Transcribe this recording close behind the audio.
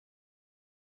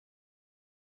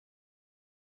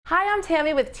Hi, I'm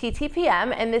Tammy with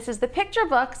TTPM, and this is the picture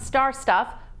book Star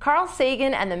Stuff, Carl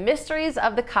Sagan and the Mysteries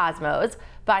of the Cosmos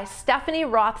by Stephanie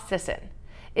Roth Sisson.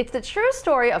 It's the true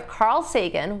story of Carl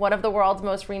Sagan, one of the world's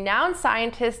most renowned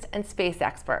scientists and space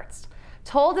experts,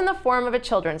 told in the form of a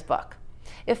children's book.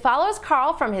 It follows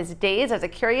Carl from his days as a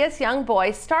curious young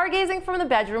boy stargazing from the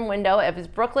bedroom window of his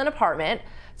Brooklyn apartment,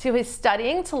 to his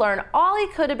studying to learn all he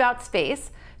could about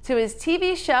space, to his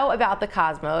TV show about the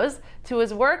cosmos, to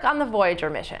his work on the Voyager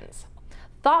missions.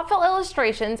 Thoughtful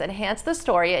illustrations enhance the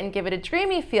story and give it a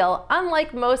dreamy feel,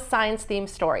 unlike most science-themed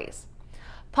stories.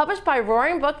 Published by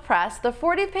Roaring Book Press, the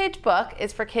 40-page book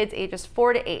is for kids ages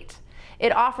 4 to 8.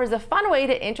 It offers a fun way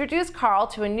to introduce Carl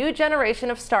to a new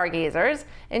generation of stargazers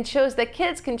and shows that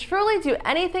kids can truly do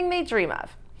anything they dream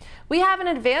of. We have an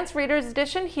advanced reader's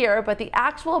edition here, but the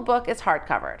actual book is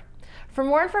hardcovered. For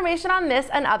more information on this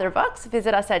and other books,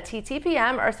 visit us at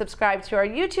TTPM or subscribe to our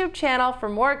YouTube channel for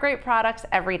more great products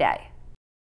every day.